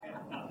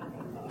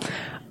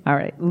All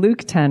right, Luke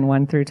 10,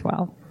 1 through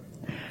 12.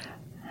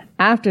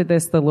 After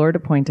this, the Lord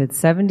appointed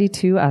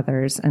 72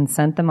 others and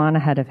sent them on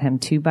ahead of him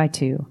 2 by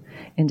 2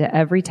 into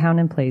every town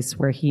and place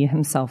where he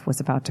himself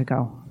was about to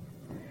go.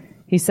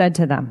 He said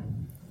to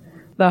them,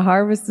 "The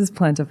harvest is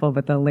plentiful,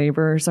 but the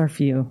laborers are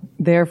few.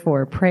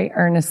 Therefore, pray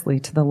earnestly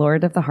to the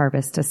Lord of the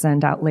harvest to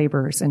send out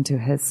laborers into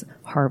his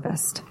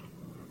harvest.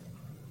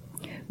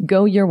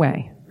 Go your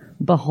way.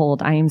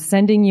 Behold, I am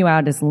sending you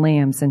out as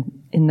lambs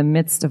in the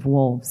midst of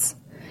wolves.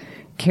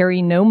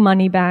 Carry no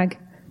money bag,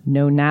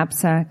 no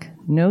knapsack,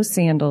 no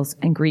sandals,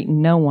 and greet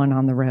no one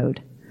on the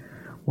road.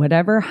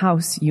 Whatever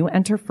house you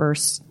enter,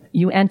 first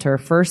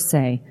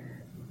say,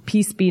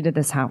 'Peace be to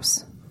this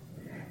house.'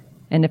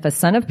 And if a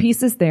son of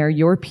peace is there,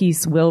 your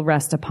peace will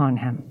rest upon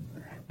him.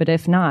 But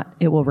if not,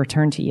 it will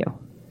return to you.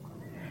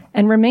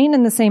 And remain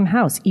in the same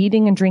house,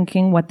 eating and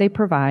drinking what they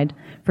provide,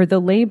 for the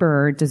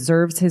laborer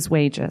deserves his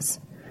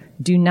wages.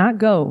 Do not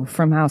go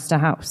from house to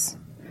house.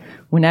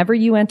 Whenever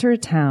you enter a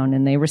town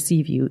and they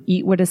receive you,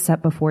 eat what is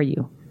set before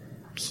you.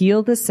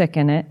 Heal the sick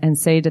in it and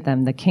say to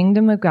them, 'The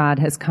kingdom of God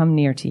has come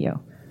near to you.'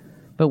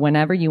 But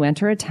whenever you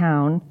enter a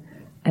town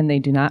and they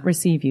do not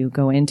receive you,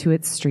 go into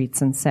its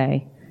streets and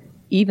say,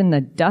 'Even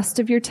the dust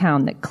of your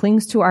town that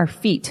clings to our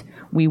feet,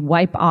 we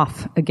wipe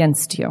off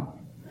against you.'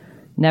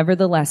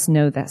 Nevertheless,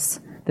 know this,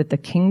 that the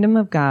kingdom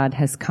of God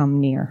has come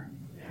near.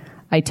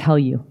 I tell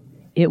you,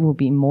 it will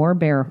be more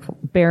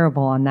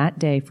bearable on that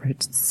day for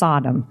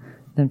Sodom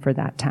than for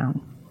that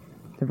town."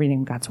 The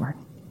reading of God's word.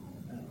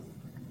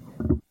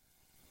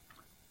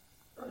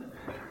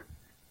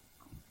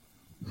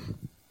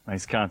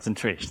 Nice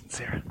concentration,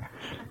 Sarah.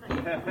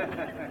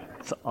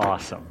 It's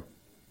awesome.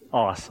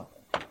 Awesome.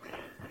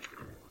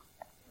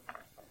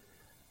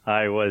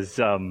 I was,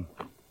 someone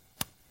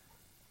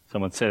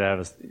said I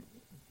was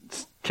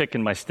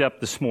kicking my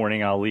step this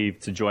morning. I'll leave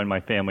to join my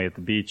family at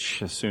the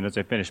beach as soon as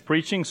I finish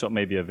preaching, so it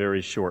may be a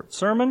very short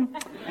sermon.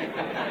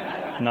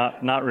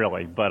 Not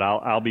really, but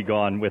I'll be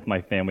gone with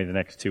my family the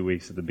next 2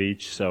 weeks at the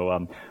beach,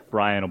 so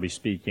Brian will be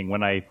speaking.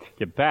 When I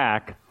get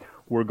back,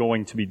 we're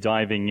going to be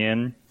diving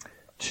in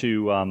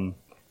to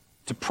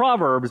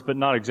Proverbs, but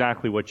not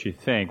exactly what you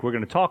think. We're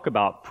going to talk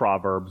about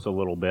Proverbs a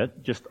little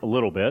bit, just a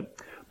little bit,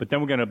 but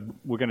then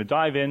we're going to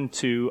dive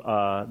into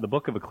the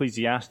book of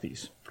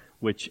Ecclesiastes,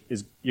 which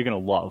is you're going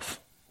to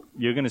love.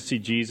 You're going to see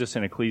Jesus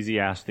in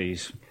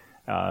Ecclesiastes.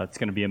 It's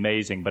going to be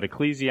amazing. But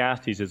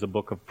Ecclesiastes is a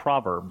book of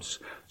Proverbs.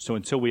 So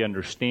until we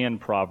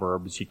understand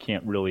Proverbs, you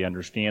can't really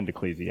understand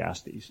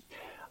Ecclesiastes.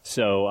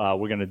 So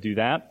we're going to do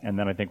that. And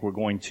then I think we're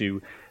going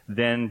to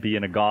then be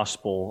in a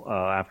gospel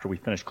after we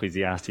finish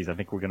Ecclesiastes. I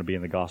think we're going to be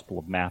in the Gospel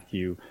of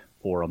Matthew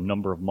for a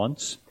number of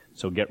months.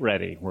 So get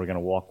ready. We're going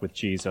to walk with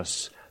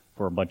Jesus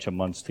for a bunch of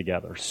months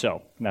together.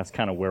 So that's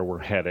kind of where we're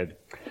headed.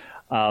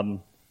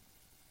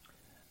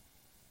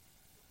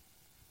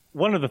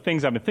 One of the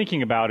things I've been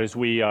thinking about as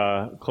we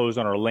close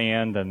on our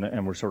land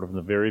and we're sort of in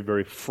the very,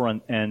 very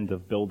front end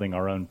of building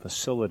our own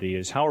facility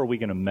is how are we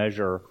going to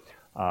measure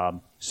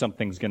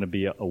something's going to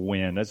be a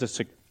win?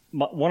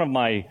 One of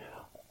my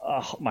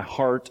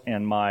heart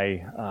and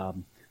my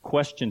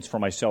questions for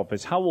myself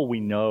is how will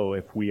we know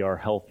if we are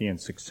healthy and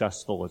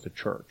successful as a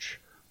church,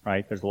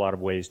 right? There's a lot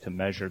of ways to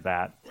measure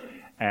that.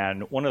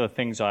 And one of the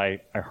things I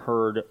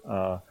heard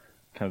kind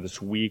of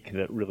this week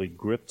that really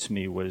gripped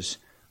me was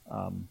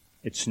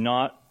it's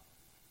not,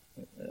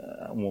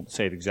 I won't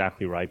say it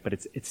exactly right, but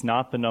it's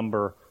not the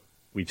number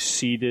we've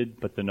seeded,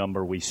 but the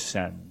number we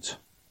send.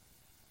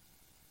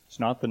 It's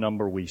not the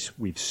number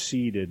we've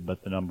seeded,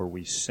 but the number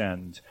we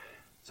send.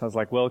 So I was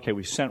like, well, okay,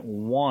 we sent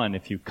one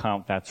if you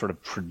count that sort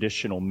of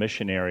traditional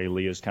missionary.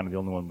 Leah's kind of the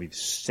only one we've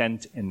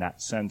sent in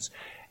that sense.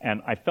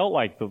 And I felt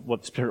like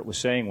what the Spirit was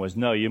saying was,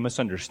 no, you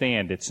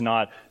misunderstand. It's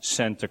not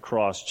sent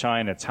across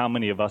China. It's how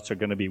many of us are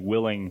going to be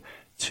willing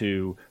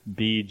to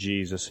be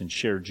Jesus and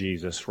share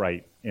Jesus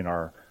right in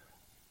our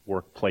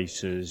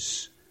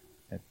workplaces,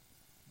 at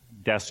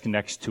desk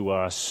next to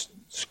us,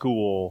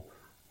 school,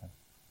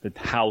 the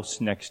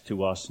house next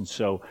to us. And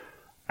so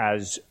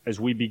as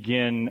we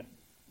begin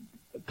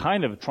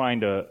kind of trying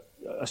to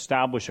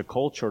establish a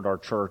culture at our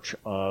church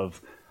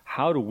of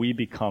how do we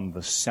become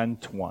the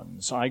sent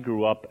ones? I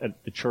grew up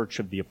at the Church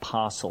of the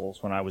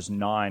Apostles. When I was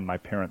 9, my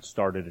parents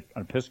started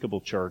an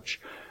Episcopal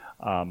church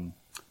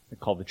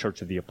called the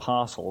Church of the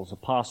Apostles.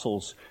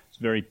 Apostles is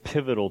very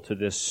pivotal to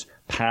this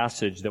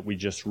passage that we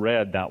just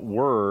read. That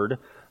word,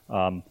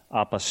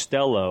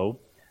 apostello,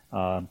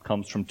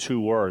 comes from 2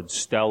 words.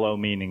 Stello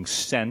meaning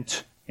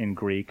sent in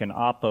Greek, and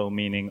apo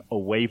meaning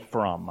away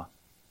from,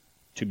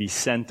 to be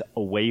sent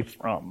away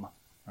from.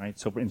 Right?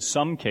 So in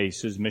some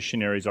cases,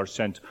 missionaries are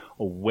sent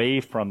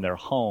away from their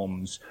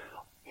homes.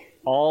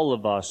 All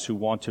of us who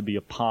want to be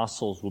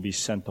apostles will be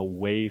sent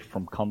away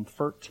from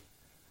comfort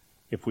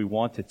if we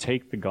want to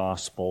take the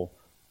gospel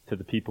to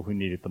the people who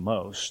need it the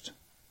most.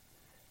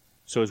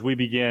 So as we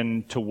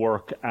begin to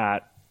work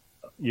at,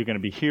 you're going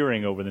to be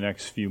hearing over the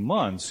next few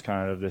months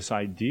kind of this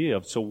idea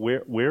of, so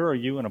where are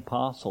you an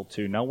apostle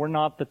to? Now, we're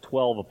not the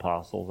 12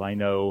 apostles. I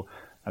know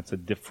That's a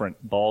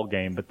different ball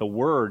game. But the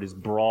word is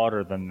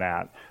broader than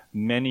that.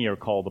 Many are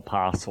called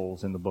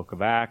apostles in the book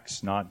of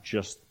Acts, not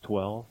just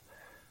 12.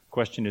 The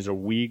question is, are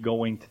we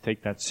going to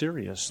take that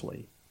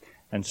seriously?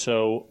 And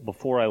so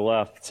before I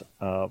left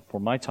for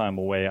my time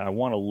away, I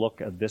want to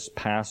look at this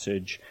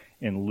passage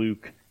in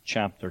Luke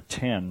chapter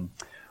 10.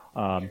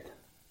 I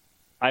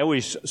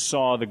always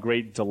saw the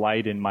great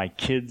delight in my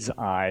kids'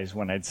 eyes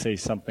when I'd say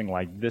something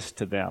like this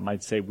to them.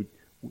 I'd say,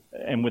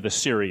 and with a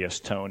serious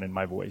tone in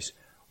my voice,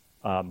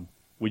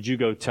 would you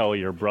go tell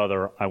your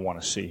brother I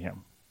want to see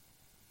him?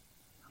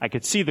 I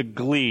could see the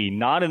glee,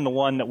 not in the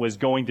one that was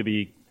going to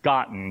be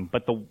gotten,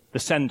 but the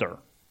sender,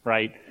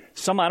 right?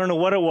 I don't know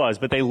what it was,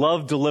 but they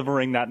loved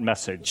delivering that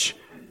message.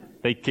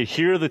 They could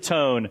hear the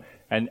tone,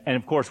 and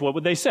of course, what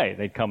would they say?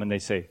 They'd come and they'd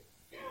say,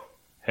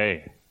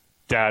 hey,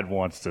 Dad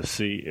wants to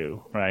see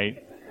you,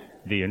 right?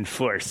 The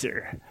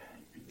enforcer.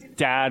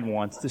 Dad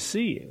wants to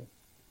see you.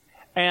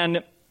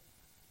 And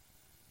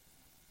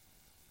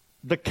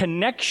the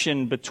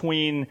connection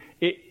between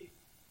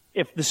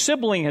if the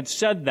sibling had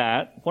said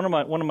that, one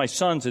of my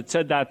sons had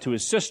said that to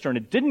his sister, and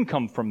it didn't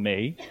come from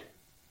me,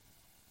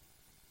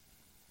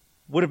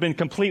 would have been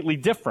completely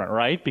different,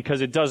 right?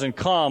 Because it doesn't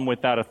come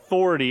with that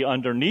authority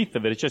underneath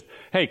of it. It's just,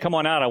 hey, come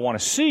on out, I want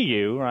to see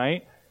you,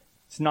 right?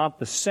 It's not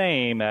the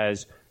same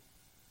as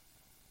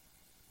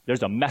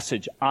there's a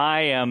message.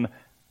 I am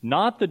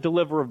not the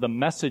deliverer of the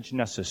message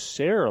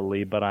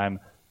necessarily, but I'm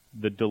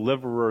the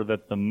deliverer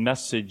that the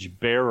message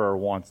bearer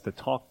wants to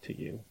talk to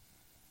you.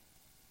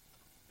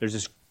 There's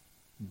this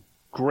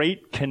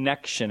great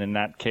connection in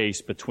that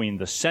case between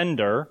the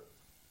sender,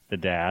 the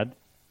dad,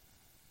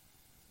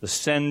 the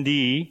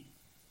sendee,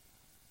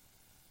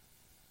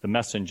 the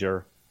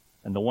messenger,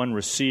 and the one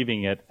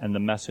receiving it and the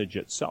message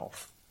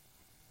itself.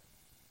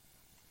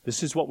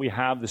 This is what we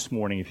have this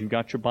morning. If you've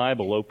got your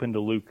Bible, open to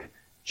Luke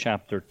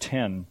chapter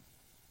 10.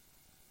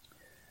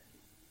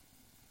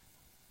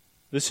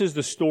 This is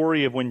the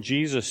story of when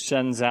Jesus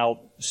sends out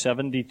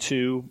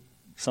 72,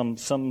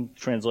 some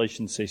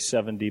translations say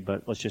 70,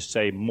 but let's just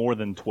say more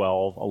than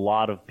 12, a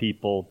lot of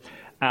people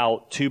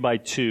out 2 by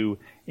 2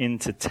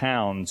 into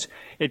towns.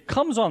 It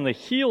comes on the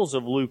heels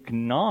of Luke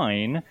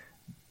 9,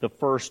 the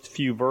first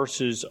few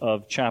verses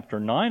of chapter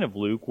 9 of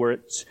Luke, where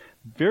it's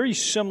very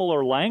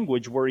similar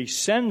language, where he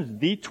sends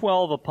the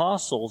 12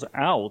 apostles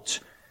out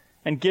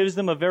and gives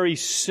them a very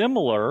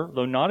similar,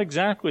 though not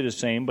exactly the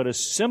same, but a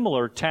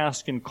similar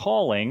task and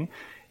calling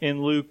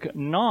in Luke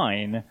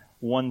 9,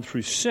 1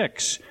 through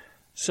 6.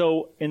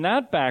 So in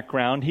that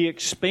background, he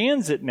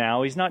expands it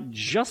now. He's not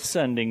just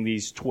sending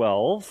these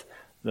 12,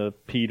 the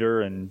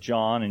Peter and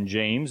John and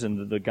James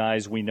and the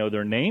guys we know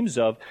their names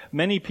of.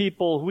 Many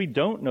people who we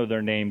don't know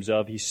their names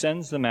of, he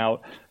sends them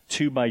out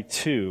 2 by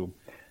 2.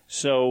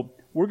 So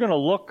we're going to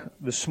look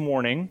this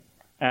morning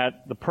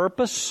at the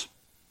purpose,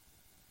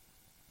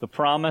 the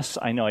promise.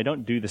 I know I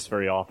don't do this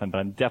very often, but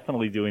I'm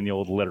definitely doing the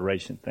old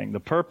alliteration thing. The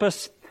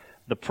purpose,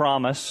 the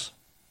promise,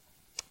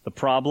 the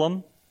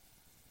problem,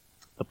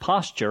 the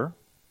posture,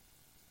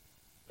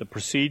 the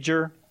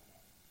procedure,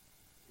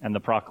 and the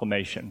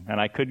proclamation.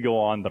 And I could go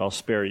on, but I'll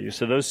spare you.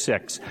 So those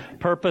 6.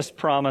 Purpose,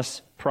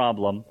 promise,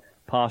 problem,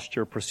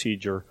 posture,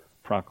 procedure,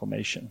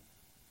 proclamation.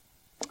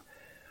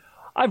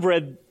 I've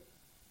read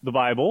the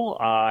Bible.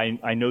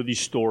 I know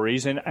these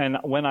stories. And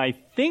when I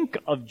think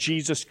of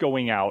Jesus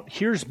going out,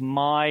 here's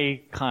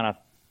my kind of,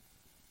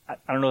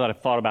 I don't know that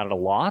I've thought about it a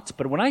lot,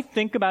 but when I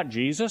think about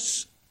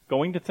Jesus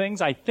going to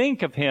things, I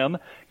think of him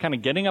kind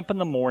of getting up in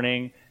the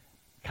morning,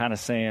 kind of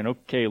saying,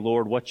 okay,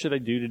 Lord, what should I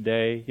do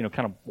today? You know,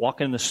 kind of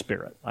walking in the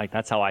Spirit. Like,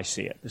 that's how I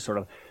see it. It's sort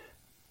of,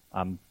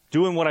 I'm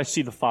doing what I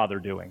see the Father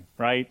doing,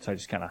 right? So I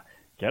just kind of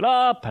get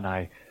up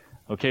and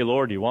okay,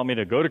 Lord, do you want me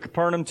to go to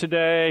Capernaum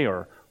today?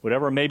 Or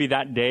whatever, maybe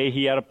that day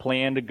he had a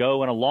plan to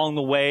go, and along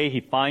the way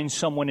he finds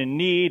someone in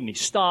need, and he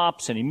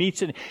stops and he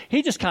meets it.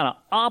 He just kind of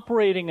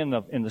operating in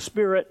the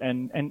Spirit,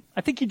 and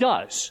I think he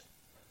does.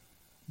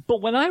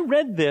 But when I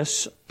read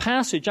this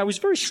passage, I was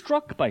very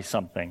struck by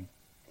something.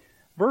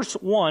 Verse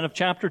 1 of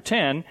chapter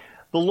 10,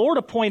 the Lord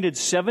appointed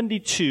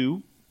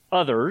 72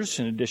 others,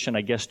 in addition,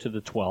 I guess, to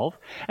the 12,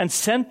 and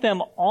sent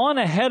them on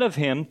ahead of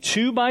him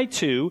 2 by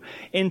 2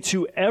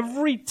 into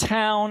every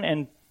town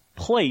and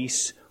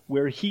place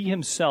where he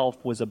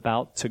himself was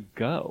about to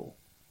go.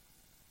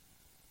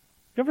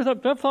 You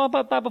ever thought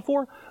about that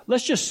before?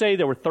 Let's just say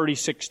there were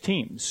 36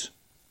 teams.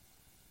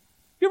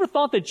 You ever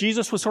thought that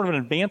Jesus was sort of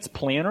an advanced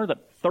planner,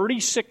 that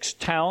 36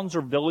 towns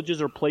or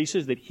villages or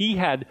places that he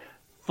had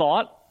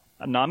thought,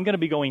 now I'm going to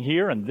be going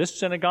here and this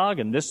synagogue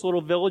and this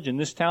little village and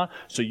this town,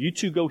 so you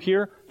two go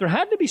here? There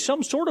had to be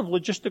some sort of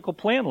logistical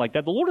plan like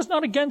that. The Lord is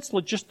not against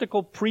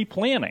logistical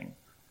pre-planning.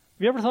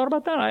 Have you ever thought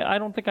about that? I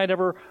don't think I'd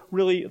ever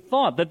really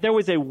thought that there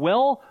was a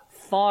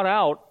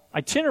well-thought-out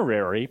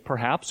itinerary,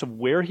 perhaps, of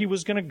where he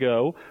was going to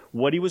go,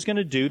 what he was going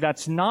to do.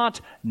 That's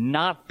not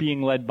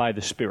being led by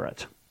the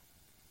Spirit,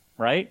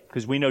 right?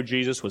 Because we know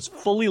Jesus was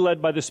fully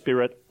led by the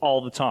Spirit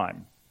all the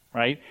time,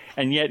 right?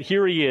 And yet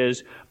here he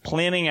is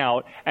planning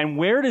out. And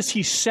where does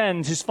he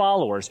send his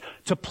followers?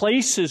 To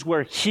places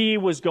where he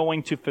was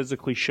going to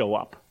physically show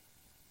up.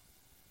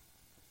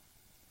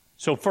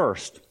 So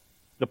first,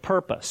 the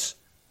purpose.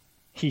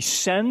 He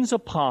sends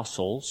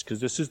apostles, because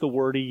this is the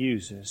word he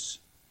uses.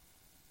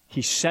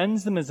 He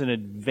sends them as an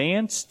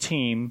advance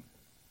team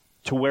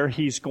to where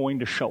he's going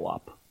to show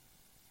up.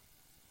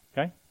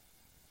 Okay?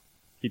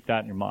 Keep that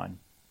in your mind.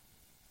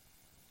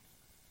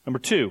 Number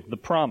 2, the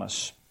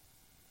promise.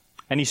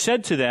 And he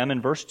said to them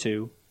in verse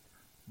 2,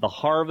 the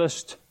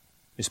harvest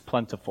is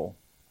plentiful.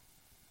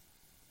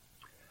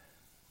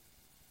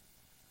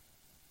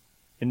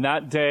 In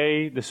that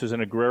day, this is an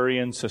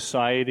agrarian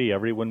society.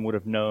 Everyone would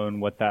have known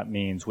what that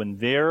means. When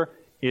there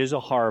is a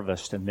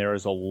harvest and there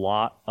is a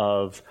lot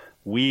of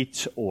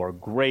wheat or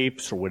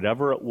grapes or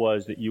whatever it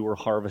was that you were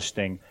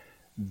harvesting,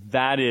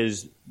 that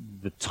is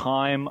the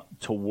time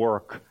to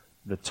work,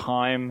 the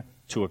time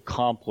to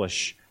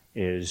accomplish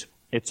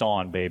it's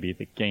on, baby.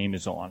 The game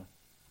is on.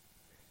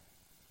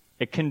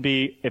 It can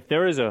be, if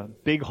there is a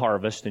big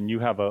harvest and you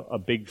have a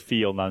big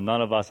field, now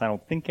none of us, I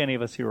don't think any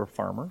of us here are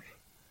farmers,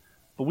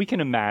 but we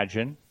can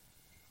imagine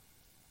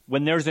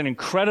when there's an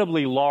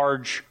incredibly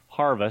large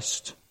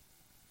harvest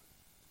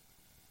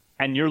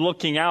and you're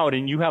looking out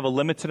and you have a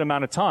limited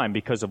amount of time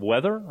because of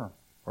weather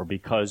or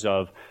because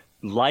of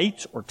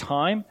light or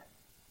time,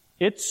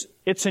 it's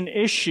an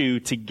issue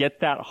to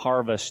get that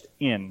harvest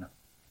in,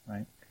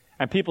 right?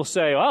 And people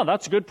say, oh,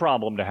 that's a good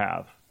problem to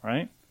have,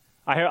 right?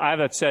 I have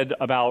that said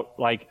about,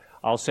 like,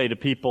 I'll say to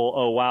people,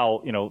 oh,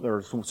 wow,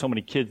 there's so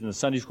many kids in the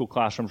Sunday school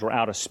classrooms we're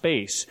out of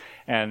space.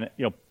 And,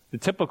 the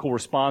typical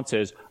response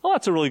is, oh,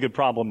 that's a really good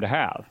problem to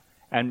have.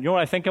 And you know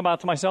what I think about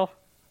to myself?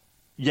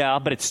 Yeah,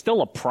 but it's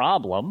still a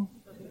problem,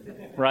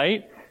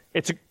 right?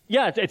 It's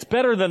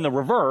better than the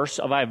reverse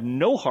of I have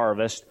no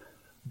harvest,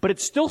 but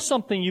it's still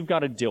something you've got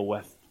to deal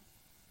with.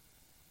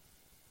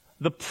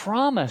 The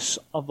promise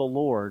of the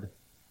Lord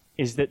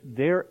is that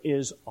there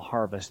is a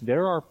harvest.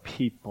 There are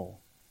people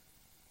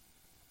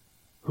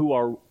who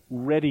are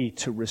ready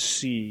to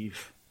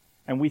receive.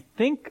 And we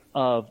think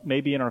of,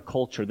 maybe in our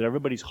culture, that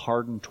everybody's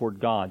hardened toward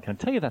God. Can I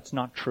tell you that's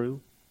not true?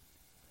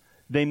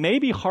 They may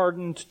be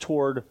hardened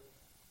toward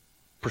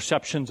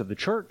perceptions of the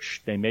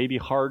church. They may be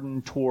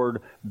hardened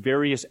toward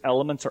various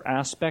elements or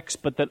aspects,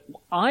 but that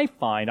I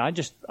find, I'm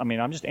just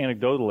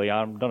anecdotally,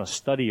 I've done a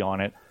study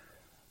on it,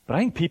 but I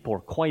think people are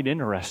quite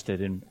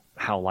interested in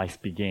how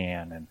life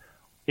began and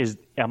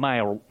am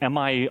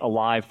I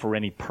alive for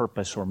any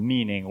purpose or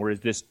meaning, or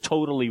is this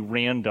totally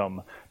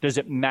random? Does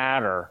it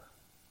matter?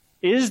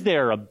 Is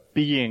there a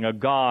being, a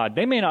God?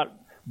 They may not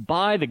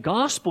buy the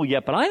gospel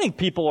yet, but I think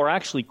people are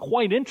actually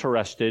quite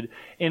interested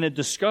in a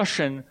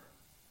discussion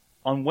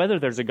on whether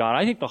there's a God.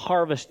 I think the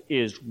harvest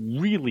is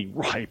really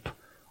ripe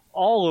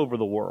all over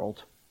the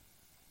world.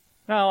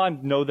 Now, I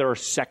know there are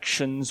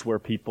sections where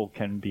people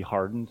can be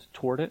hardened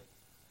toward it,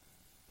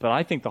 but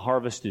I think the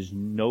harvest is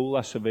no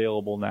less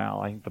available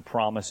now. I think the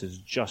promise is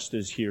just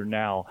as here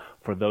now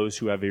for those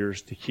who have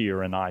ears to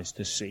hear and eyes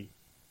to see.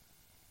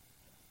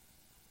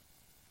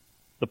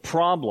 The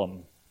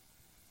problem,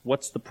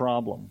 what's the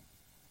problem?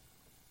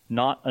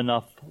 Not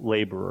enough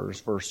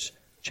laborers.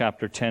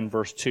 Chapter 10,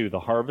 verse 2. The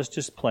harvest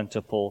is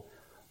plentiful,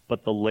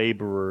 but the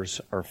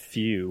laborers are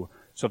few.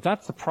 So if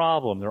that's the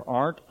problem, there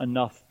aren't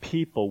enough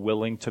people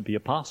willing to be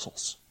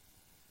apostles,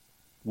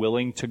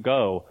 willing to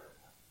go.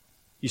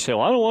 You say,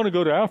 well, I don't want to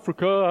go to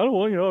Africa. I don't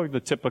want, the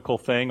typical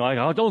thing, like,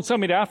 oh, don't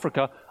send me to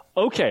Africa.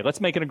 Okay, let's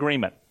make an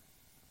agreement.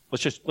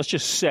 Let's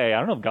just say, I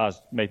don't know if God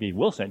maybe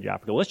will send you to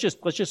Africa. Let's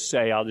just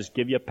say, I'll just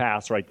give you a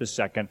pass right this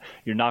second.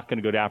 You're not going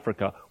to go to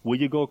Africa. Will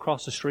you go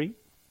across the street?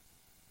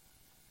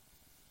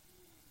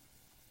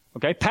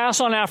 Okay,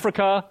 pass on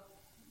Africa,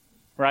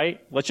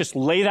 right? Let's just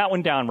lay that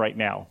one down right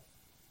now.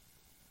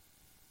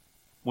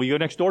 Will you go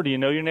next door? Do you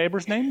know your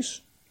neighbors'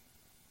 names?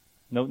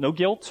 No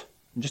guilt.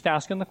 I'm just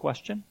asking the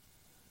question.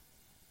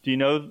 Do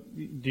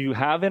you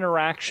have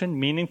interaction,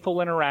 meaningful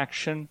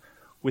interaction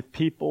with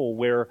people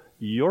where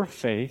your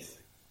faith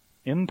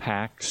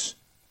impacts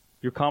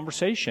your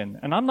conversation?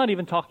 And I'm not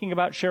even talking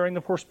about sharing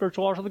the 4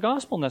 spiritual laws of the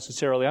gospel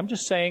necessarily. I'm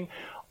just saying,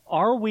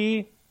 are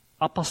we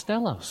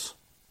apostelos?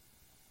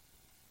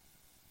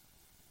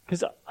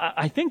 Because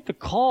I think the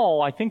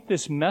call, I think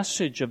this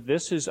message of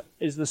this is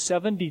the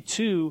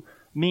 72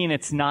 mean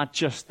it's not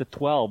just the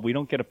 12. We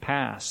don't get a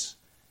pass.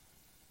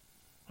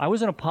 I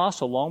was an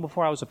apostle long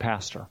before I was a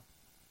pastor.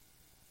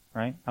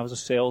 Right? I was a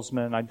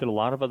salesman. I did a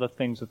lot of other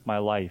things with my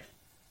life.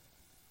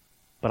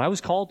 But I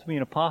was called to be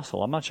an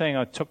apostle. I'm not saying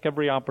I took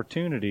every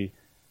opportunity,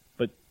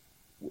 but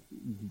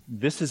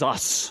this is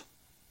us.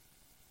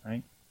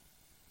 Right?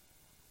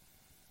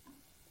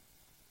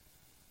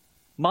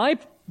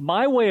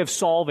 My way of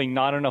solving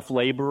not enough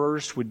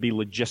laborers would be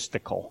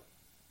logistical.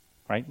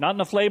 Right? Not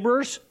enough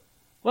laborers?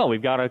 Well,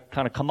 we've got to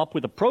kind of come up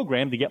with a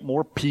program to get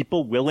more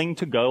people willing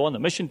to go on the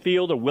mission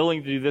field or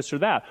willing to do this or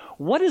that.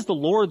 What is the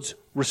Lord's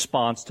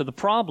response to the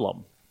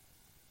problem?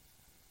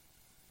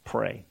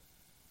 Pray.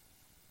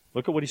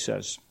 Look at what he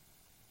says.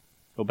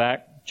 Go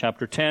back,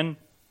 chapter 10,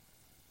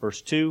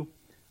 verse 2.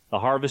 The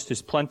harvest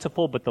is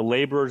plentiful, but the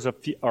laborers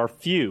are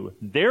few.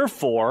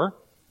 Therefore,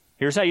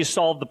 here's how you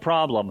solve the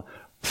problem.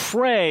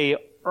 Pray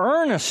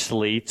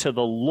earnestly to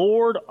the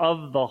Lord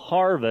of the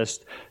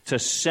harvest to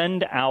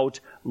send out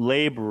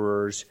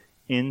laborers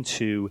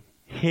into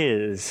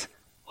his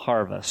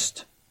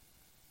harvest.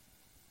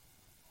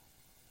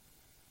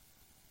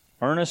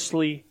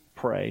 Earnestly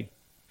pray.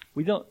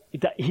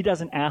 He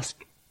doesn't ask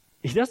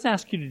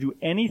you to do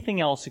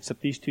anything else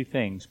except these two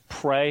things.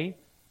 Pray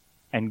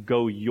and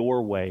go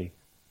your way.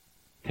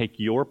 Take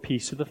your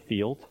piece of the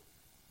field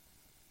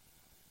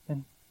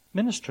and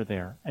minister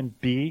there and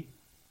be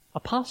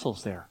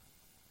apostles there.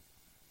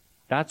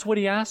 That's what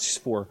he asks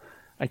for.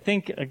 I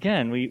think,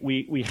 again,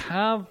 we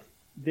have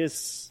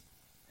this,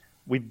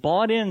 we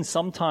bought in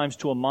sometimes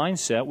to a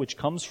mindset which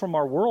comes from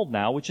our world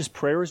now, which is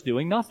prayer is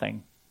doing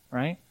nothing,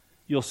 right?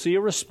 You'll see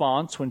a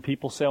response when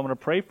people say, I'm going to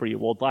pray for you.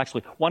 Well,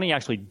 actually, why don't you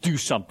actually do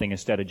something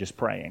instead of just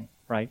praying,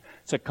 right?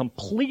 It's a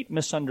complete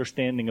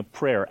misunderstanding of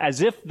prayer,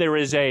 as if there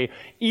is a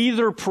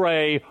either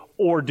pray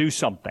or do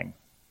something,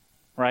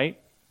 right?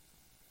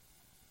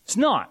 It's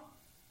not.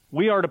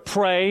 We are to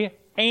pray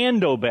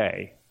and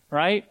obey,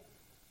 right?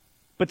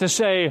 But to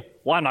say,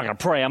 well, I'm not going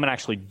to pray, I'm going to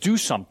actually do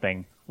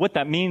something, what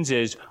that means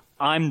is,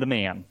 I'm the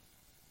man.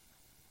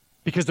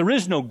 Because there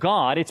is no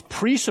God, it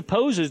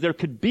presupposes there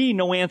could be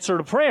no answer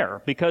to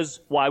prayer. Because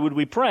why would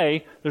we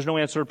pray? There's no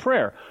answer to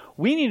prayer.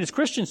 We need as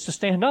Christians to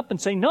stand up and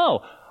say,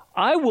 no,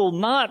 I will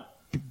not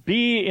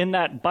be in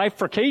that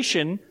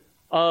bifurcation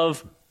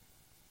of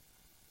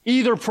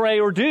either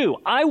pray or do.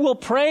 I will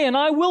pray and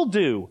I will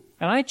do.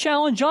 And I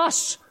challenge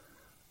us.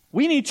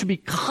 We need to be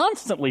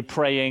constantly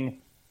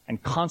praying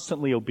and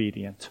constantly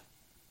obedient.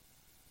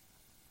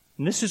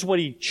 And this is what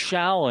he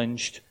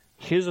challenged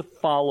his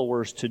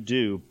followers to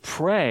do.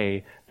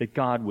 Pray that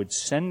God would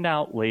send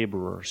out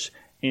laborers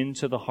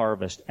into the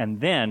harvest. And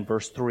then,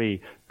 verse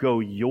 3, go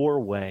your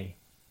way.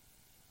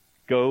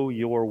 Go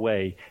your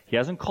way. He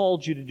hasn't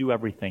called you to do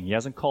everything. He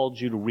hasn't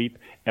called you to reap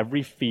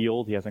every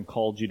field. He hasn't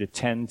called you to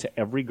tend to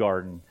every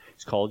garden.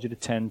 He's called you to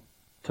tend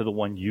to the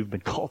one you've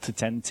been called to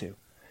tend to.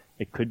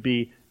 It could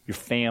be your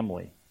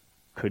family.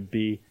 It could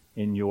be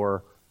in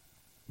your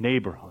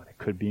neighborhood. It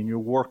could be in your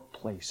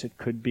workplace. It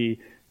could be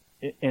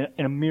in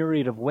a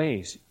myriad of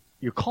ways.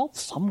 You're called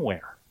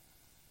somewhere.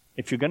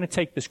 If you're going to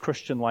take this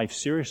Christian life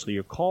seriously,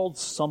 you're called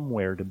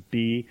somewhere to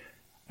be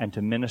and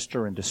to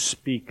minister and to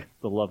speak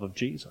the love of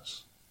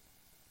Jesus.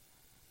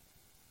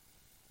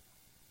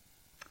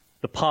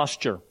 The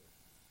posture.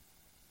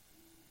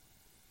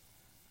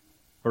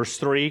 Verse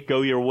 3,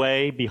 go your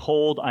way.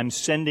 Behold, I'm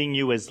sending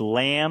you as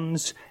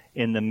lambs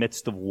in the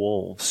midst of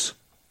wolves.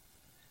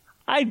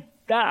 I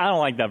don't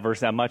like that verse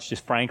that much,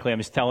 just frankly. I'm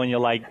just telling you,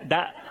 like,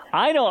 that,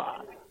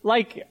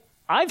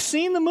 I've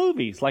seen the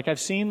movies, like I've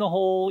seen the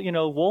whole,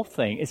 wolf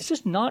thing. It's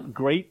just not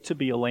great to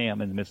be a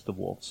lamb in the midst of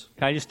wolves.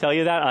 Can I just tell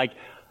you that? Like,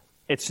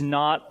 it's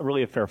not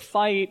really a fair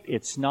fight.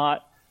 It's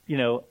not,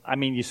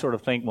 you sort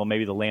of think, well,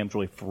 maybe the lamb's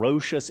really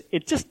ferocious.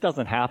 It just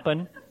doesn't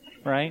happen,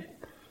 right?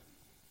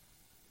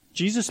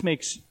 Jesus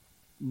makes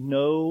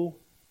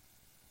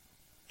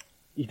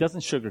he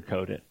doesn't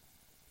sugarcoat it.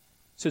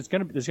 So there's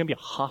going to be a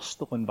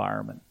hostile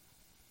environment.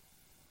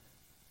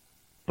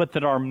 But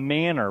that our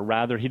manner,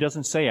 rather, he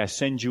doesn't say, I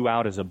send you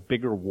out as a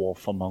bigger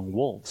wolf among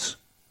wolves.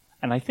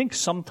 And I think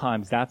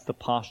sometimes that's the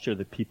posture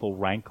that people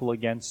rankle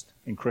against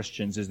in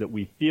Christians, is that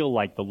we feel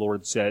like the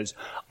Lord says,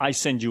 I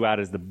send you out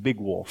as the big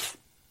wolf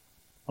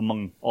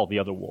among all the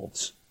other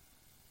wolves.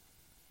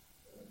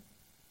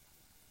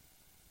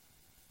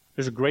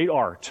 There's a great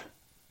art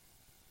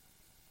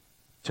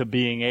to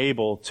being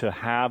able to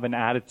have an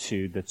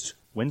attitude that's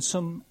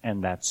winsome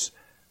and that's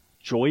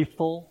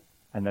joyful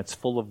and that's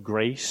full of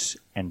grace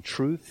and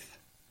truth,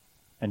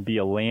 and be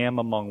a lamb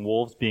among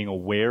wolves, being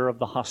aware of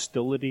the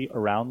hostility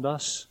around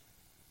us.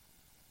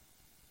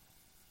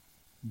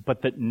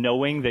 But that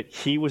knowing that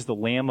he was the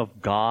Lamb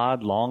of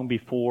God long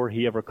before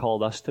he ever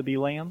called us to be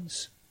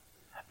lambs,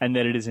 and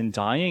that it is in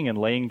dying and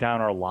laying down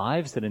our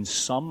lives that in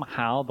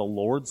somehow the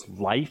Lord's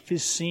life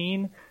is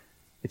seen.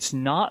 It's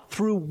not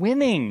through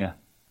winning.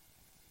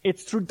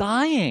 It's through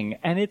dying,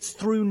 and it's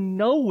through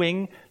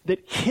knowing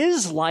that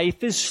his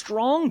life is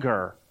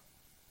stronger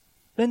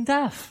than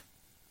death.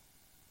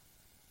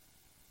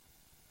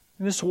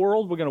 In this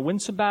world, we're going to win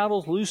some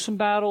battles, lose some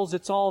battles,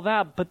 it's all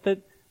that, but that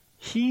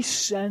he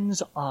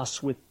sends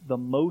us with the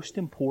most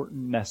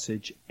important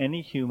message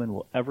any human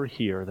will ever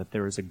hear, that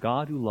there is a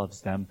God who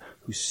loves them,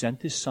 who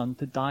sent his Son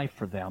to die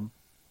for them.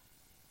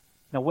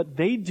 Now, what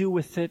they do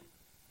with it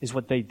is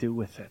what they do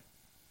with it.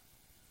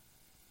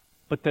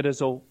 But that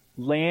as a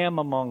lamb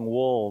among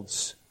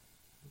wolves,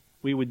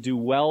 we would do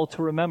well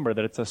to remember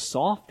that it's a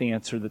soft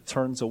answer that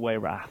turns away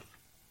wrath.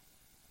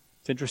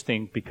 It's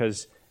interesting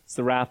because it's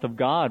the wrath of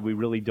God we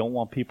really don't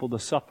want people to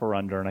suffer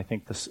under, and I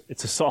think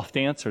it's a soft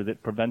answer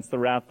that prevents the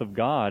wrath of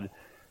God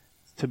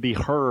to be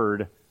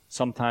heard.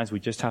 Sometimes we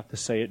just have to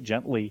say it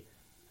gently,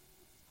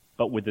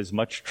 but with as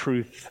much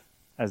truth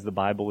as the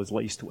Bible is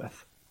laced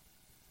with.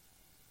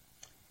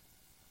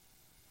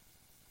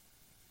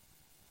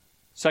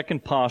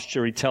 Second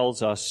posture, he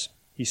tells us,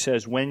 he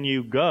says, when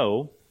you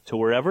go to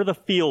wherever the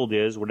field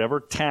is,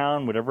 whatever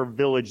town, whatever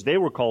village they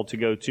were called to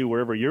go to,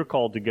 wherever you're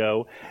called to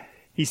go,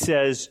 He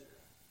says,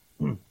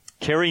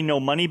 carry no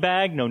money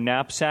bag, no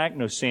knapsack,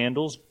 no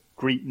sandals,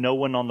 greet no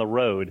one on the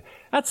road.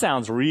 That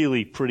sounds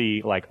really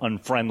pretty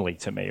unfriendly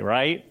to me,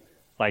 right?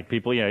 Like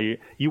people,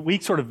 we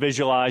sort of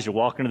visualize, you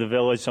walk into the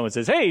village, someone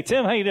says, hey,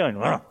 Tim, how you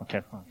doing?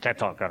 Can't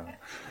talk.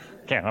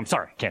 I'm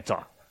sorry, can't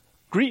talk.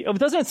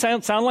 Doesn't it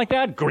sound like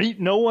that? Greet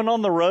no one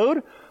on the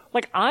road?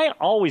 I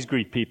always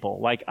greet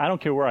people. I don't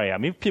care where I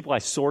am. Even people I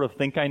sort of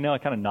think I know, I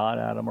kind of nod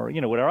at them or,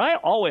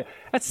 whatever.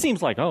 That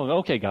seems like, oh,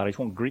 okay, God, I just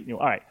won't greet you.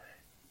 All right.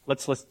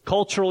 Let's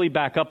culturally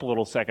back up a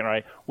little second, all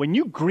right? When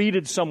you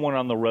greeted someone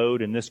on the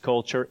road in this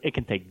culture, it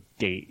can take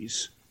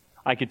days.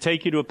 I could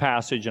take you to a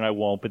passage, and I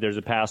won't, but there's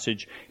a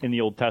passage in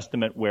the Old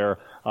Testament where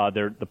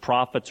the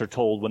prophets are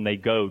told when they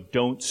go,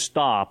 don't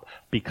stop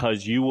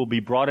because you will be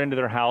brought into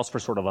their house for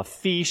sort of a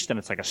feast, and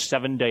it's like a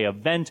 7-day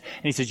event.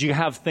 And he says, you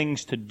have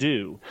things to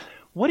do.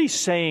 What he's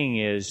saying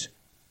is,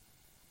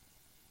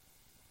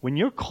 when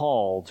you're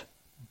called,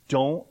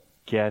 don't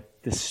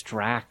get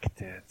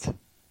distracted,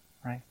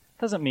 right?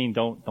 Doesn't mean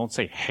don't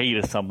say hey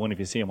to someone if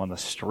you see them on the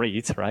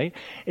streets, right?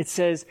 It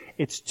says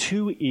it's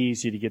too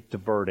easy to get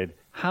diverted.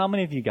 How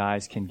many of you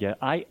guys can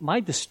my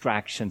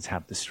distractions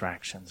have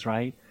distractions,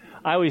 right?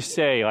 I always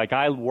say,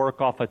 I work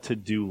off a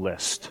to-do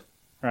list,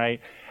 right?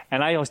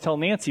 And I always tell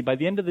Nancy, by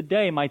the end of the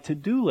day, my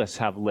to-do lists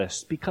have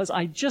lists because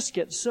I just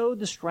get so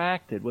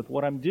distracted with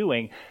what I'm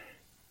doing.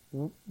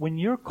 When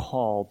you're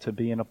called to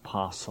be an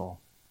apostle,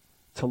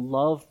 to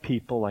love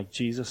people like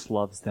Jesus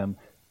loves them,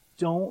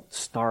 don't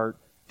start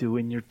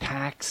doing your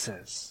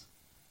taxes.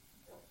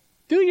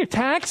 Do your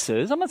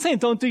taxes. I'm not saying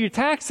don't do your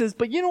taxes,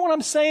 but you know what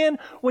I'm saying?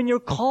 When you're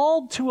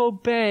called to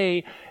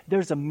obey,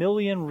 there's a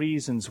million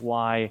reasons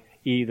why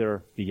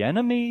either the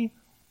enemy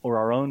or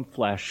our own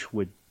flesh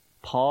would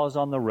pause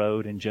on the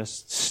road and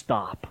just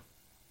stop.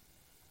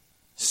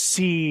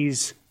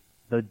 Seize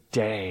the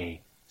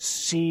day.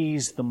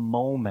 Seize the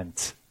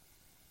moment.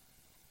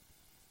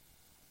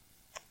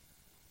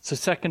 So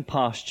second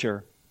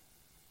posture,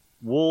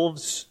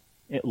 wolves,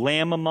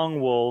 lamb among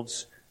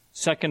wolves.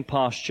 Second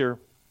posture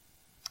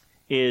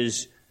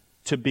is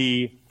to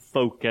be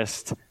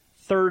focused.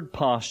 Third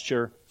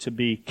posture, to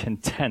be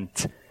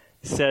content.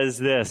 Says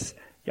this,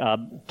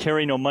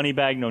 carry no money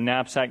bag, no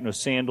knapsack, no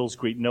sandals,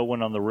 greet no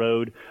one on the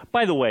road.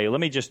 By the way,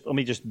 let me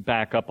just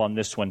back up on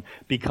this one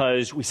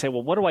because we say,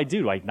 well, what do I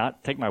do? Do I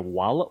not take my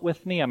wallet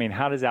with me? I mean,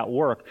 how does that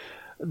work?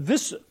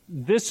 This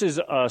is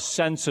a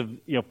sense of,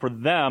 for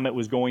them, it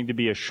was going to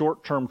be a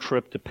short-term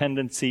trip,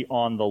 dependency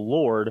on the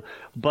Lord.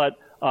 But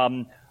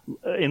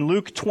in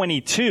Luke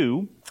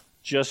 22,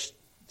 just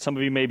some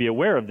of you may be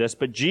aware of this,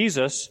 but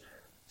Jesus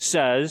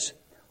says,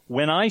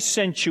 when I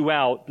sent you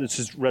out, this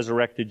is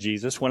resurrected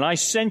Jesus, when I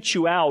sent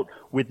you out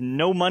with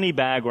no money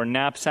bag or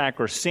knapsack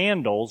or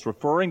sandals,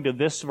 referring to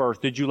this verse,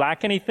 did you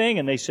lack anything?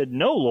 And they said,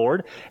 no,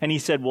 Lord. And he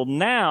said, well,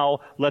 now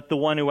let the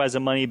one who has a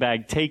money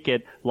bag take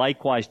it.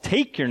 Likewise,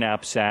 take your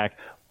knapsack.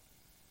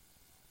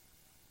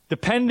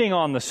 Depending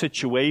on the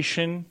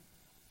situation,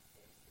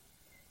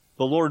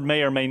 the Lord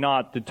may or may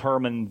not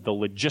determine the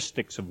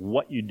logistics of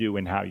what you do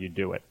and how you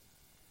do it.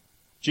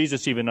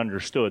 Jesus even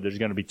understood there's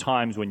going to be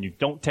times when you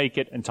don't take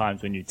it and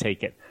times when you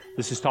take it.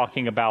 This is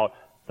talking about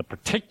the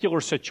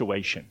particular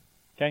situation.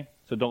 Okay?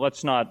 So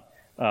let's not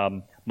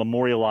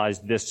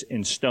memorialize this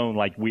in stone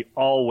like we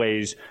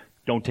always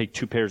don't take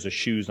 2 pairs of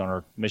shoes on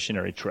our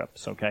missionary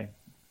trips. Okay?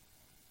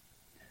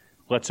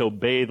 Let's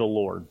obey the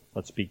Lord.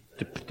 Let's be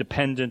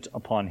dependent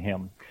upon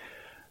Him.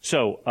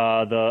 So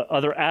the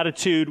other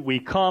attitude we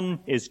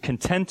come is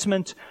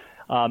contentment.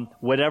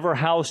 Whatever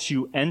house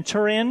you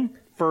enter in,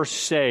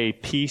 first say,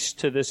 peace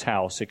to this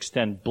house.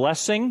 Extend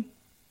blessing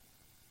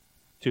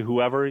to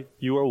whoever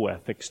you are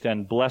with.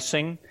 Extend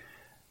blessing.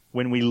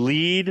 When we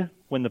lead,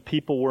 when the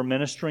people we're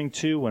ministering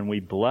to, when we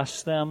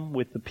bless them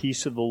with the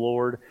peace of the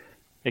Lord,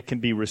 it can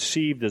be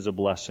received as a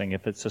blessing.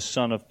 If it's a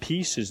son of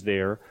peace is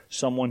there,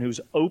 someone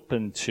who's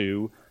open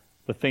to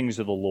the things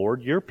of the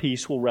Lord, your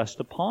peace will rest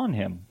upon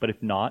him. But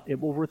if not,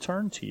 it will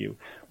return to you.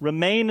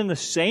 Remain in the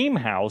same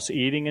house,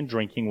 eating and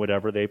drinking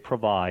whatever they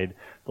provide.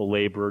 The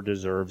laborer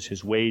deserves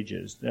his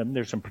wages. And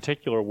there's some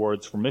particular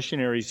words for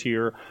missionaries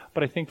here,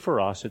 but I think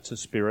for us it's a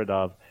spirit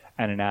of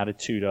and an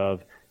attitude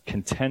of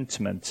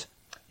contentment.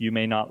 You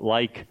may not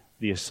like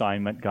the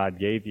assignment God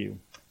gave you.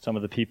 Some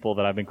of the people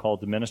that I've been called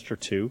to minister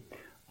to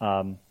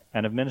and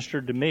have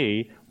ministered to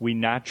me, we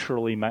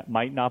naturally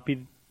might not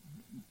be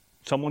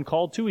someone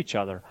called to each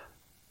other.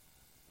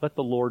 Let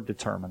the Lord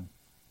determine.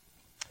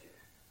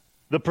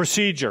 The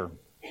procedure.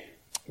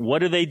 What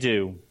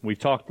do? We've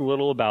talked a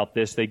little about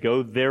this. They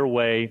go their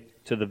way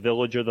to the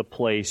village or the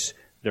place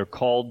they're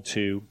called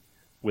to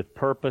with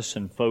purpose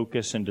and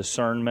focus and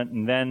discernment.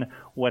 And then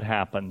what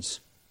happens?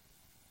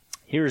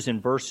 Here's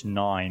in verse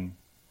 9.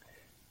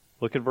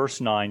 Look at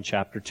verse 9,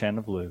 chapter 10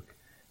 of Luke.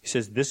 He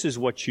says, this is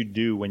what you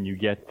do when you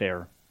get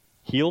there.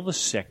 Heal the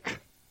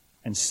sick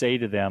and say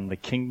to them, the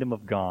kingdom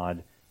of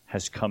God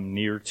has come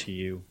near to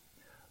you.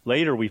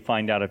 Later, we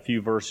find out a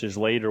few verses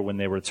later when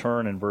they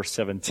return in verse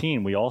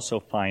 17, we also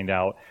find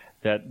out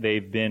that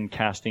they've been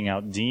casting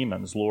out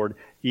demons. Lord,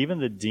 even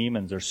the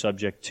demons are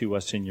subject to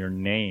us in your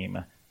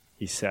name,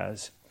 he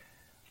says.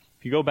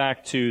 If you go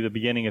back to the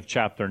beginning of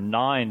chapter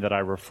 9 that I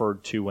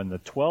referred to when the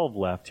 12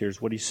 left,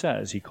 here's what he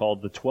says. He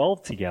called the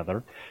 12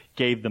 together,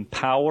 gave them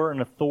power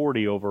and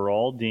authority over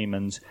all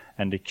demons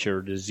and to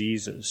cure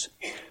diseases.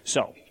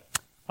 So,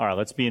 all right,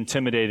 let's be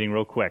intimidating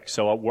real quick.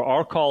 So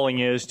our calling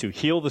is to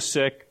heal the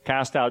sick,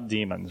 cast out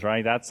demons,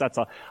 right? I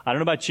don't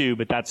know about you,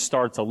 but that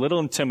starts a little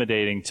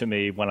intimidating to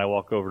me when I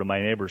walk over to my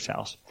neighbor's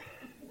house.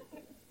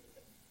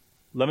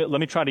 Let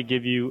me try to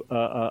give you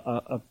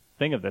a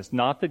thing of this.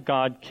 Not that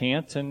God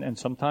can't and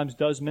sometimes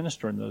does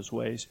minister in those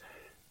ways.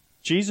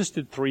 Jesus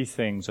did three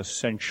things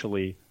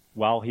essentially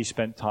while he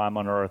spent time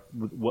on earth.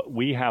 What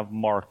we have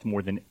marked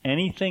more than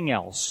anything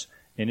else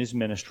in his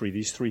ministry,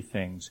 these three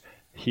things: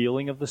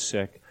 healing of the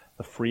sick,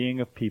 the freeing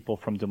of people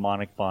from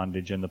demonic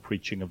bondage, and the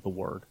preaching of the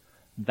word.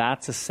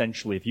 That's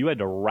essentially, if you had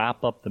to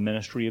wrap up the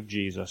ministry of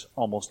Jesus,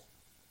 almost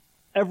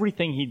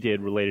everything he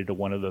did related to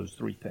one of those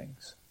three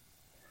things.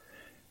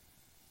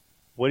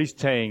 What he's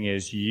saying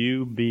is,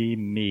 you be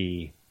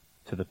me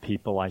to the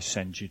people I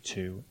send you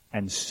to,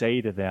 and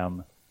say to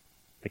them,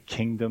 the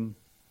kingdom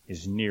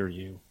is near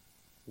you.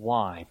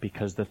 Why?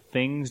 Because the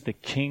things the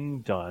king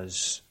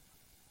does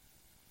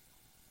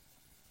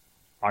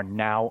are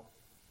now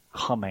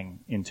coming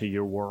into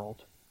your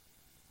world.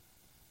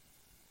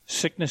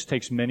 Sickness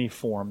takes many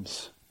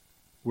forms.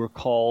 We're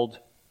called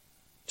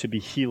to be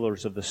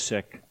healers of the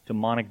sick.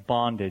 Demonic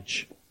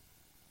bondage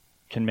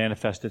can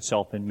manifest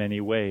itself in many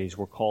ways.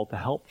 We're called to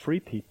help free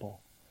people.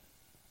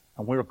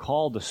 And we're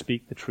called to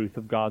speak the truth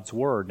of God's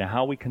word. Now,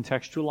 how we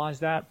contextualize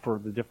that for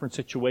the different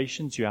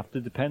situations, you have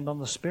to depend on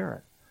the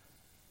Spirit.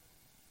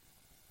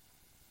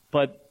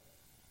 But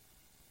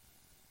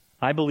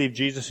I believe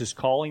Jesus is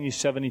calling these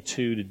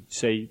 72 to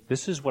say,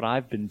 this is what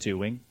I've been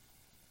doing.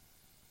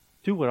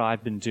 Do what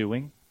I've been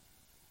doing.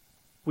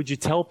 Would you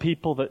tell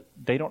people that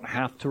they don't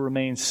have to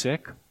remain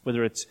sick,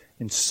 whether it's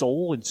in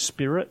soul, in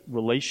spirit,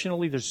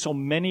 relationally? There's so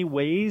many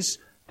ways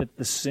that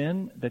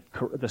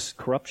this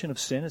corruption of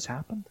sin has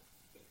happened.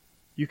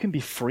 You can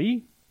be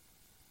free.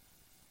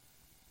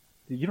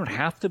 You don't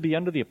have to be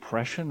under the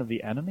oppression of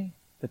the enemy,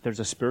 that there's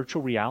a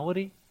spiritual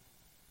reality.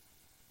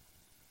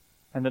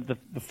 And that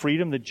the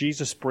freedom that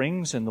Jesus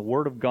brings and the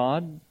Word of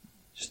God,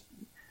 just,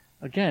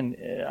 again,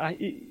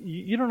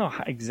 you don't know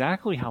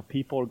exactly how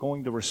people are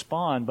going to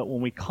respond, but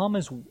when we come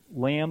as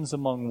lambs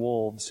among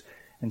wolves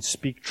and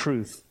speak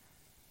truth,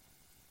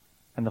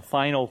 and the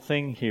final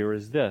thing here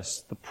is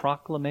this, the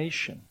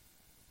proclamation.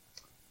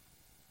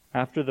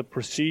 After the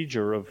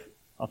procedure of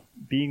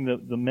being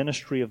the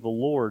ministry of the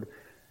Lord,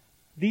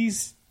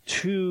 these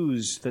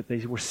twos that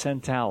they were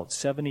sent out,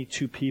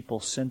 72 people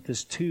sent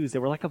as twos. They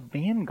were like a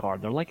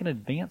vanguard. They're like an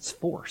advance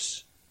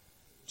force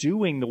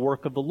doing the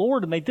work of the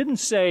Lord. And they didn't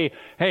say,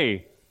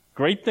 hey,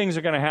 great things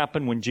are going to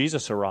happen when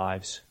Jesus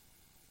arrives.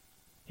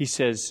 He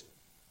says,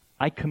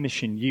 I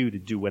commission you to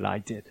do what I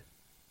did.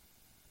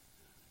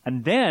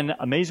 And then,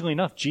 amazingly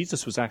enough,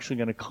 Jesus was actually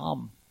going to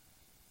come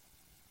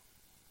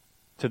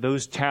to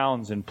those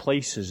towns and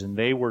places, and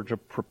they were to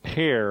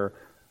prepare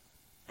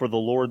for the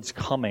Lord's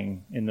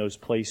coming in those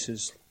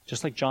places.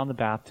 Just like John the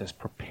Baptist,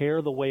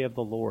 prepare the way of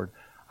the Lord.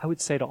 I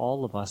would say to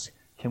all of us,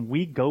 can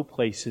we go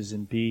places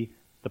and be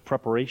the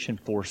preparation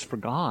force for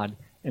God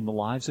in the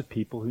lives of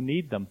people who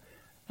need them?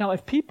 Now,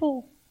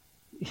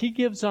 he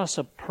gives us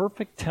a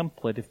perfect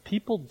template. If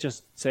people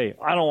just say,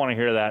 I don't want to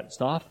hear that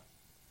stuff,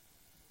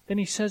 then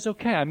he says,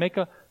 okay,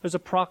 there's a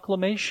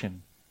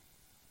proclamation.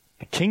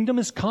 The kingdom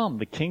has come.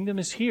 The kingdom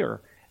is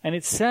here. And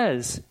it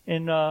says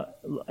in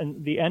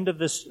the end of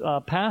this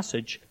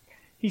passage,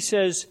 he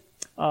says,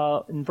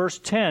 in verse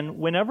 10,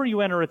 whenever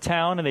you enter a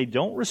town and they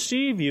don't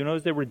receive you,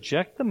 notice they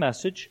reject the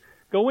message,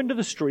 go into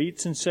the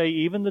streets and say,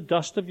 even the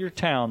dust of your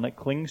town that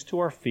clings to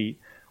our feet,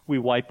 we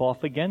wipe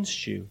off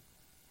against you.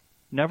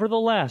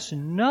 Nevertheless,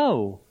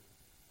 know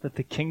that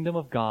the kingdom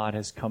of God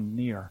has come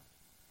near.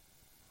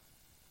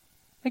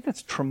 I think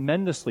that's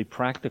tremendously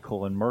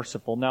practical and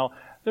merciful. Now,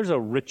 there's a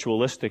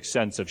ritualistic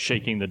sense of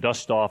shaking the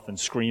dust off and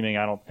screaming.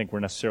 I don't think we're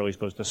necessarily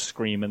supposed to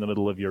scream in the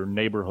middle of your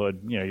neighborhood,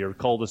 your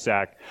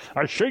cul-de-sac,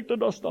 I shake the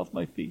dust off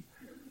my feet.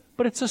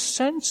 But it's a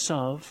sense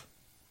of,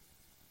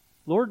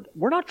 Lord,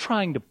 we're not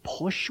trying to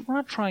push. We're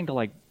not trying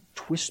to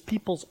twist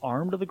people's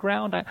arm to the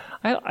ground.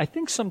 I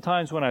think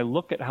sometimes when I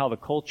look at how the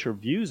culture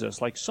views us,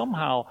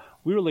 somehow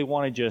we really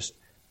want to just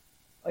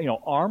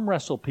arm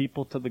wrestle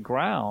people to the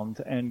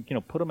ground and,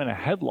 put them in a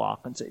headlock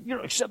and say,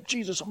 accept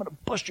Jesus, I'm going to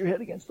bust your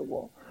head against the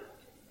wall.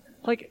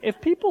 If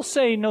people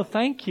say no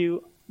thank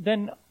you,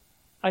 then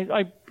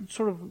I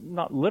sort of,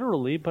 not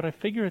literally, but I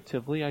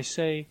figuratively, I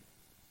say,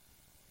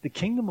 the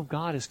kingdom of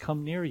God has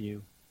come near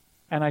you.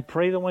 And I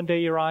pray that one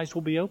day your eyes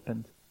will be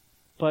opened.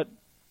 But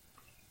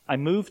I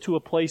move to a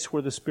place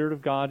where the Spirit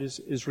of God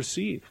is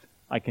received.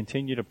 I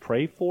continue to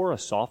pray for a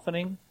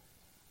softening.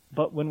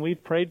 But when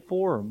we've prayed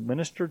for or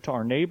ministered to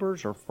our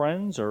neighbors or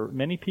friends or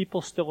many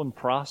people still in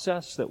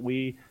process that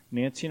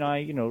Nancy and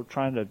I,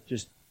 trying to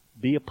just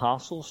be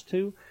apostles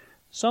to,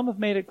 Some have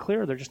made it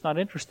clear they're just not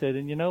interested.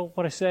 And you know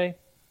what I say?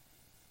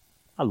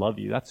 I love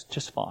you. That's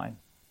just fine.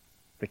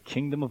 The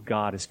kingdom of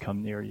God has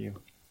come near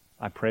you.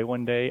 I pray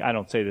one day, I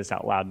don't say this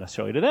out loud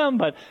necessarily to them,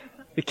 but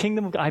the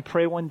kingdom of God, I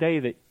pray one day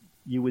that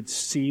you would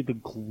see the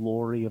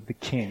glory of the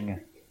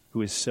King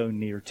who is so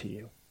near to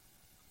you.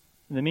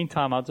 In the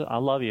meantime, I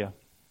love you.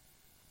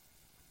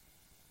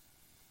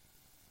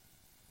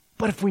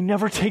 But if we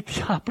never take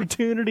the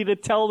opportunity to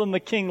tell them the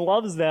King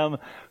loves them,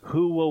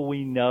 who will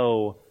we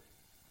know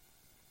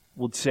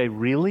would say,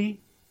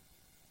 really?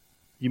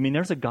 You mean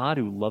there's a God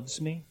who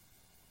loves me?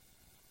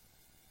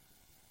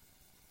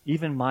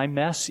 Even my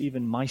mess,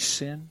 even my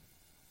sin?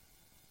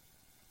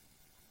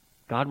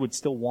 God would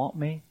still want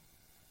me?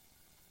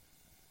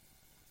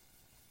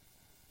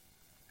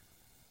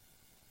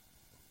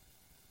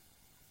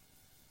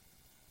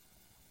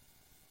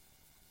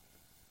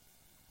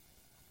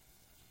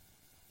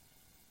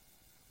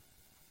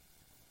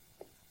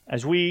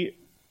 As we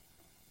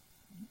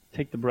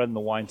take the bread and the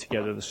wine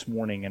together this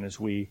morning, and as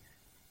we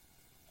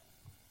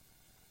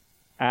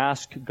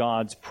ask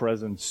God's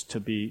presence to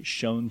be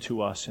shown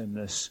to us in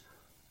this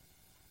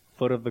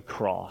foot of the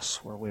cross,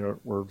 where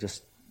we're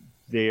just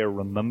there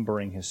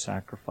remembering His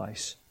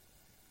sacrifice,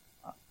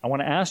 I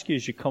want to ask you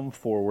as you come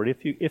forward,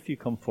 if you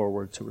come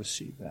forward to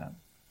receive that,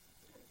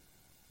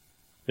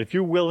 if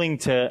you're willing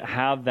to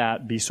have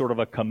that be sort of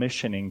a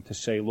commissioning to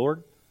say,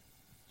 Lord,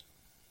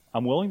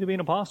 I'm willing to be an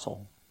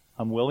apostle.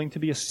 I'm willing to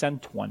be a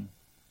sent one,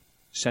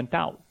 sent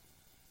out.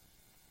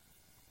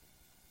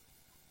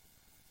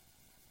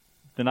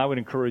 Then I would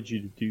encourage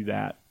you to do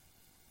that.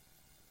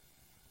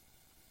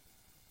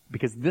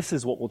 Because this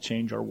is what will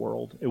change our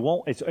world. It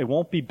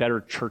won't be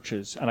better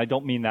churches. And I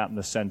don't mean that in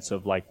the sense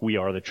of like we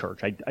are the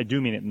church. I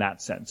do mean it in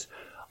that sense.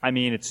 I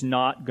mean, it's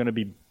not going to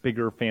be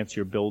bigger,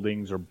 fancier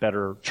buildings or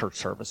better church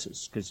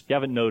services. Because if you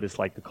haven't noticed,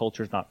 like the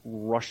culture's not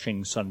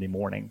rushing Sunday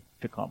morning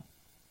to come.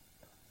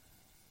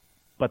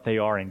 But they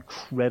are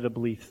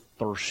incredibly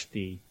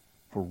thirsty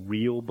for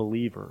real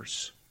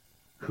believers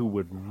who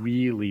would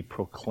really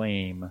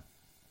proclaim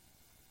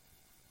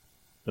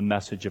the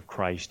message of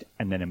Christ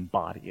and then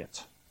embody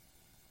it.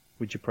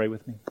 Would you pray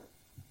with me?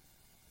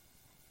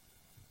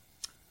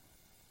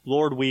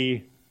 Lord,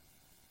 we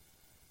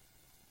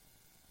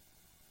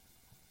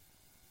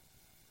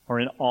are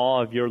in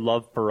awe of your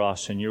love for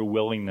us and your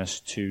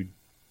willingness to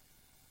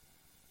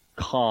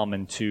come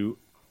and to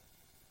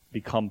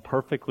become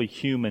perfectly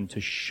human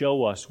to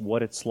show us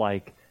what it's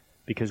like,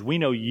 because we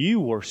know you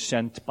were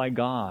sent by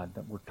God,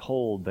 that we're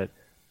told that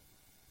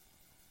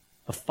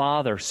the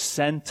Father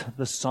sent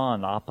the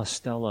Son,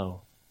 apostello,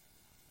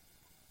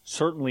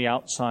 certainly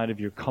outside of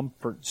your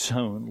comfort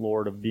zone,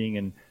 Lord, of being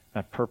in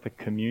that perfect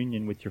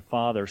communion with your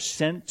Father,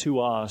 sent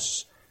to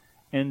us,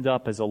 end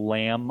up as a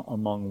lamb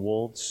among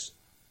wolves,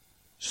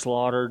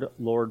 slaughtered,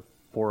 Lord,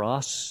 for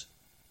us,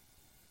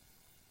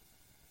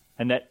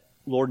 and that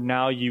Lord,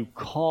 now you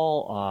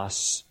call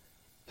us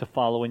to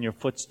follow in your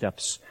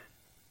footsteps.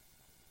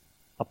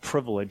 A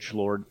privilege,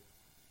 Lord,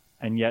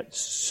 and yet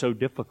so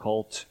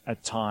difficult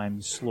at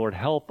times. Lord,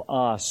 help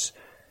us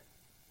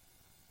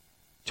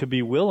to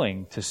be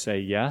willing to say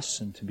yes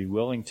and to be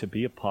willing to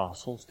be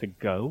apostles, to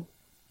go,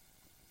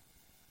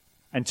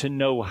 and to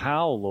know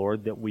how,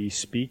 Lord, that we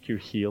speak your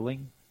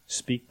healing,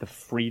 speak the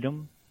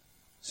freedom,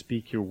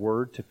 speak your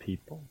word to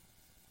people.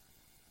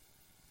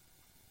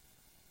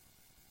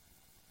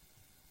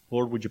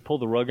 Lord, would you pull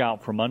the rug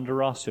out from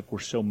under us if we're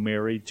so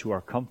married to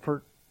our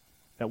comfort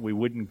that we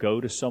wouldn't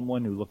go to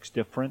someone who looks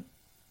different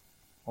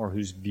or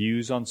whose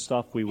views on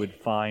stuff we would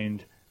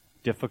find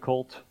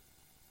difficult?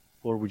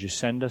 Lord, would you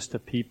send us to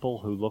people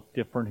who look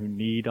different, who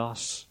need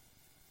us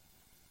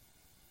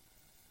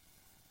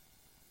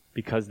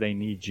because they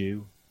need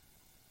you?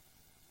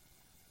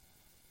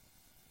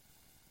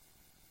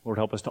 Lord,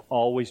 help us to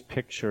always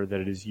picture that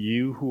it is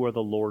you who are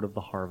the Lord of the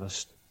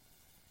harvest.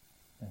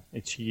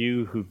 It's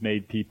you who've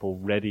made people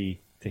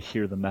ready to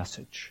hear the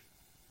message.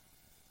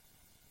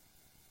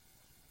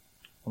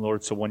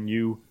 Lord, so when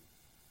you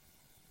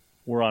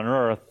were on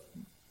earth,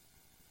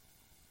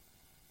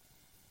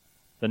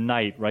 the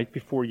night right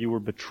before you were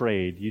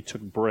betrayed, you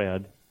took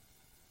bread.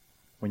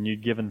 When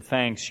you'd given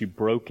thanks, you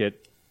broke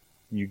it,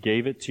 and you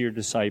gave it to your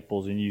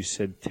disciples, and you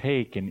said,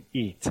 "Take and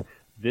eat.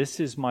 This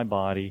is my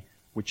body,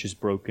 which is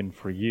broken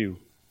for you.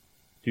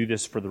 Do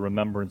this for the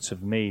remembrance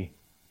of me."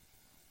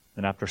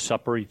 And after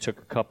supper, you took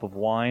a cup of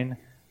wine.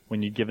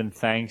 When you'd given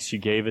thanks, you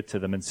gave it to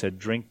them and said,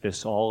 "Drink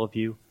this, all of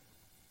you.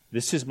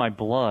 This is my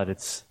blood.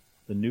 It's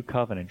the new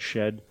covenant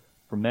shed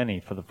for many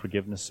for the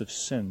forgiveness of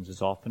sins.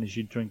 As often as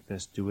you drink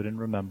this, do it in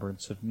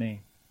remembrance of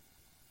me."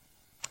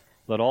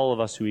 Let all of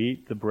us who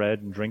eat the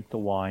bread and drink the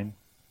wine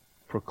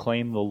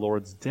proclaim the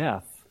Lord's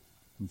death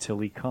until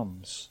he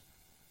comes.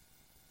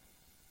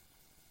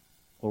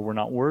 Lord, we're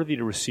not worthy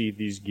to receive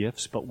these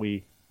gifts, but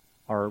we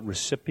are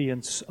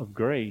recipients of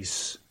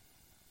grace.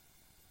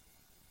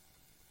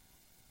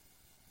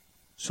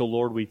 So,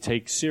 Lord, we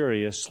take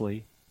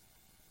seriously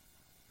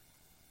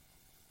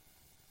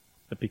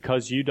that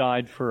because you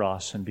died for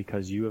us and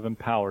because you have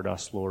empowered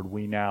us, Lord,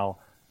 we now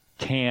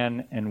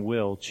can and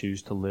will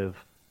choose to live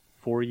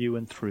for you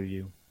and through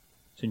you.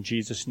 It's in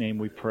Jesus' name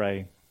we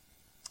pray.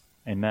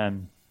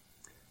 Amen.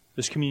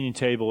 This communion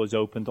table is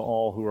open to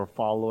all who are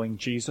following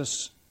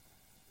Jesus,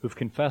 who've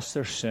confessed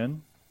their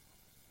sin,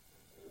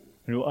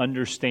 and who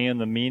understand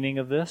the meaning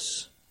of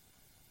this.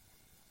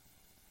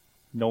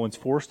 No one's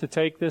forced to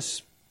take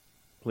this.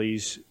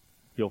 Please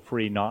feel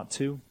free not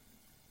to.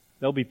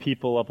 There'll be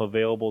people up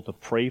available to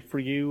pray for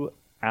you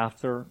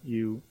after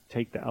you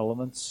take the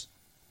elements.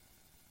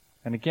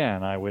 And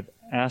again, I would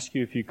ask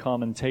you, if you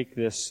come and take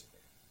this,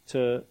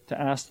 to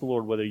ask the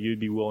Lord whether you'd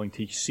be willing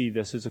to see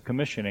this as a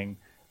commissioning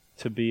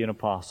to be an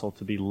apostle,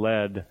 to be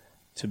led,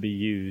 to be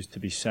used, to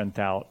be sent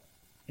out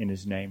in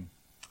His name.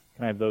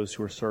 Can I have those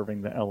who are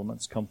serving the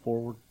elements come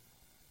forward?